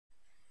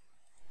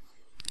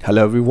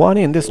Hello everyone,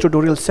 in this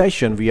tutorial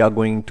session we are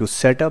going to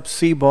set up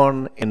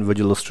Seaborn in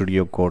Visual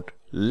Studio Code.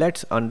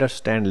 Let's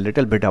understand a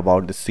little bit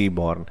about the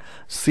Seaborn.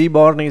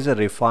 Seaborn is a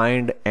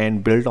refined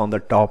and built on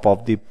the top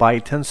of the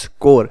Python's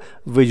core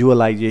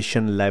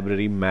visualization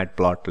library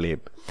Matplotlib.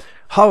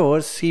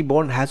 However,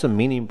 Seaborn has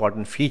many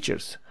important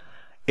features.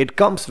 It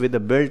comes with a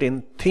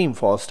built-in theme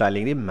for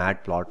styling the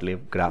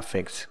Matplotlib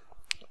graphics.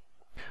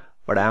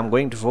 But I am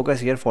going to focus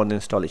here for the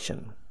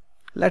installation.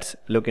 Let's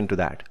look into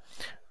that.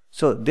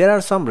 So there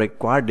are some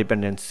required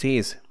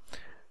dependencies.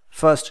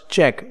 First,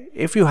 check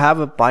if you have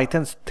a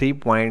Python's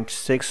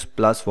 3.6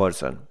 plus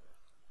version,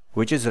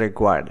 which is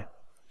required.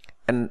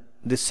 And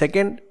the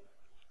second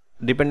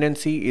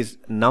dependency is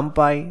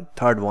numpy,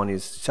 third one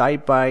is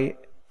scipy,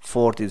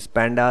 fourth is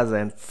pandas,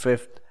 and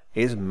fifth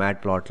is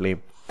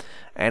Matplotlib.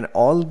 And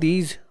all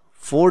these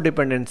four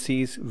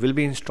dependencies will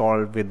be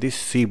installed with this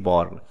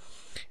Seaborn.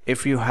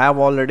 If you have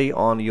already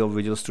on your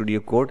Visual Studio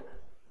Code,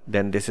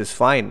 then this is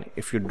fine.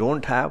 If you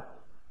don't have,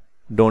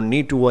 don't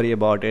need to worry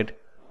about it.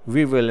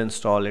 We will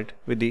install it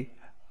with the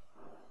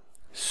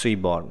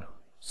Seaborn.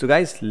 So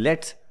guys,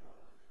 let's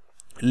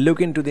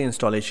look into the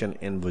installation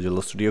in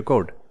Visual Studio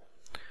Code.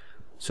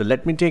 So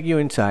let me take you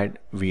inside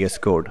VS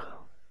Code.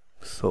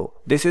 So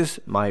this is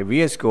my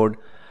VS Code.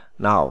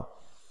 Now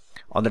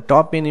on the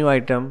top menu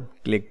item,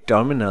 click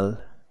Terminal,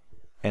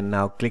 and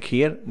now click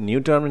here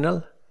New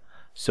Terminal.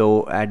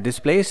 So at this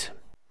place,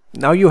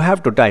 now you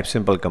have to type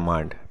simple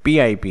command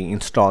pip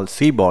install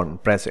Seaborn,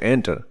 press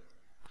enter.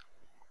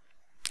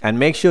 And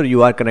make sure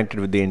you are connected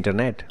with the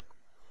internet.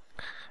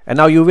 And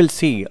now you will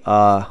see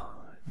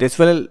this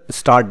will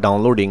start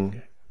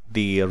downloading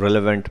the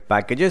relevant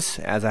packages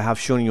as I have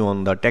shown you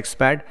on the text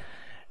pad.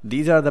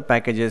 These are the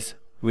packages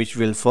which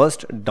will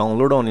first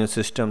download on your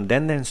system,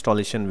 then the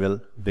installation will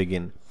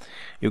begin.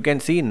 You can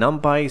see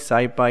numpy,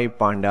 scipy,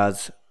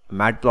 pandas,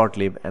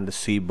 Matplotlib, and the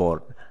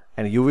Seaborn,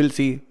 and you will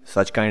see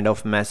such kind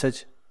of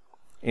message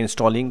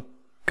installing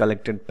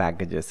collected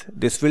packages.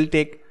 This will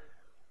take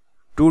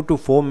 2 to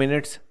 4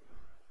 minutes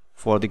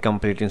for the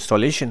complete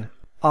installation.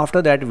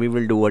 After that, we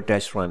will do a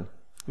test run.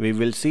 We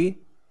will see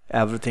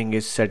everything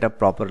is set up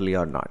properly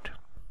or not.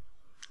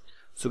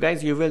 So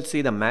guys, you will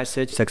see the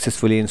message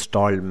successfully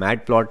installed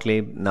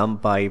Matplotlib,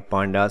 numpy,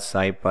 pandas,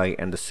 scipy,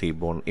 and the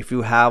Seaborn. If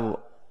you have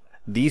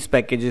these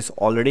packages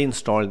already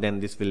installed,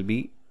 then this will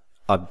be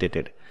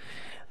updated.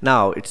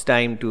 Now it's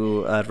time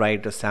to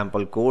write a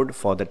sample code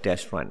for the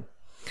test run.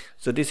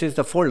 So this is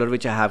the folder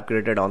which I have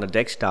created on the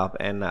desktop,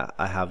 and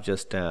I have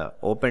just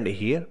opened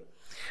here.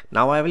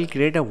 Now I will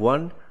create a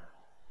one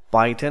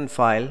Python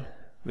file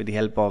with the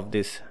help of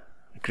this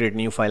create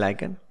new file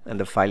icon, and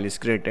the file is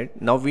created.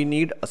 Now we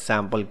need a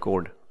sample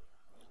code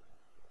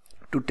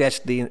to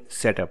test the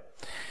setup.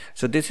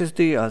 So this is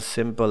the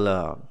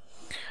simple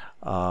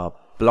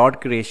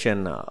plot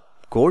creation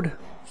code.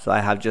 So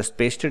I have just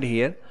pasted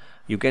here.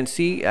 You can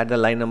see at the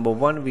line number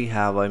 1 we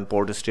have an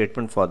import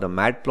statement for the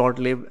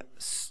Matplotlib.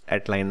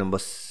 At line number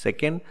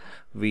 2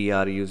 we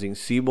are using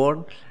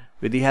Seaborn.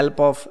 With the help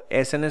of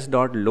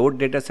sns.load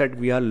dataset,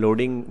 we are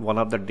loading one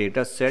of the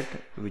dataset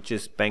which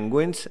is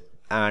penguins,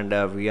 and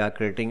we are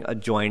creating a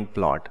joint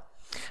plot.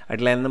 At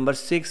line number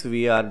 6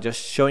 we are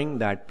just showing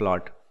that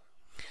plot.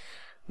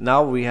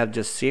 Now we have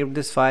just saved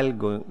this file.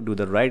 Do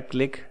the right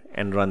click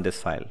and run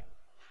this file.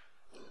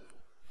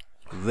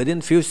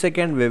 Within few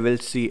seconds we will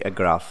see a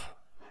graph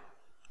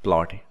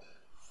plot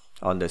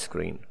on the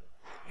screen.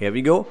 Here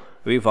we go,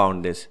 we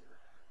found this.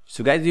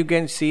 So guys, you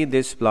can see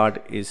this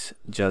plot is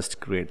just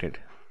created,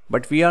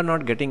 but we are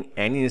not getting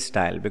any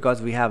style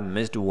because we have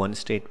missed one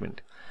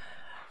statement.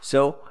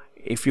 So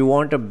if you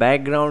want a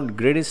background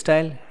grid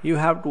style, you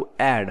have to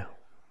add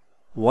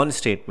one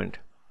statement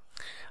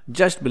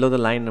just below the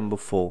line number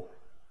 4.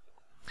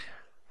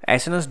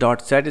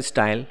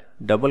 sns.setStyle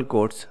double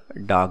quotes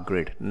dark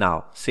grid.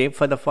 Now save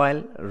for the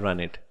file, run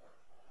it,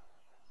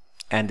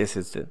 and this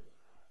is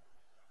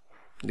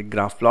the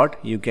graph plot.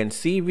 You can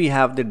see we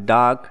have the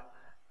dark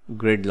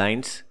grid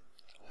lines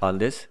on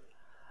this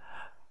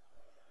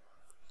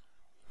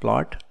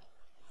plot,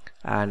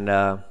 and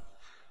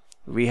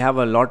we have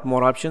a lot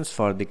more options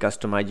for the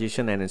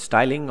customization and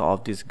styling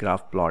of this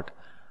graph plot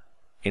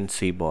in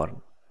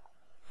Seaborn.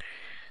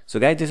 So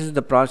guys, this is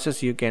the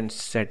process. You can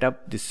set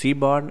up the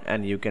Seaborn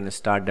and you can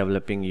start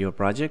developing your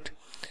project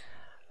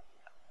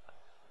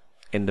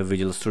in the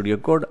Visual Studio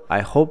Code.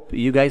 I hope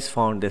you guys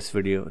found this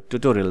video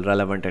tutorial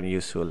relevant and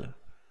useful.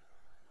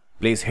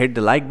 Please hit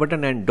the like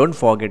button and don't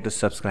forget to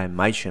subscribe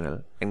my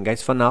channel. And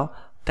guys, for now,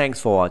 thanks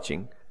for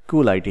watching.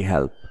 Cool IT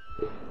help.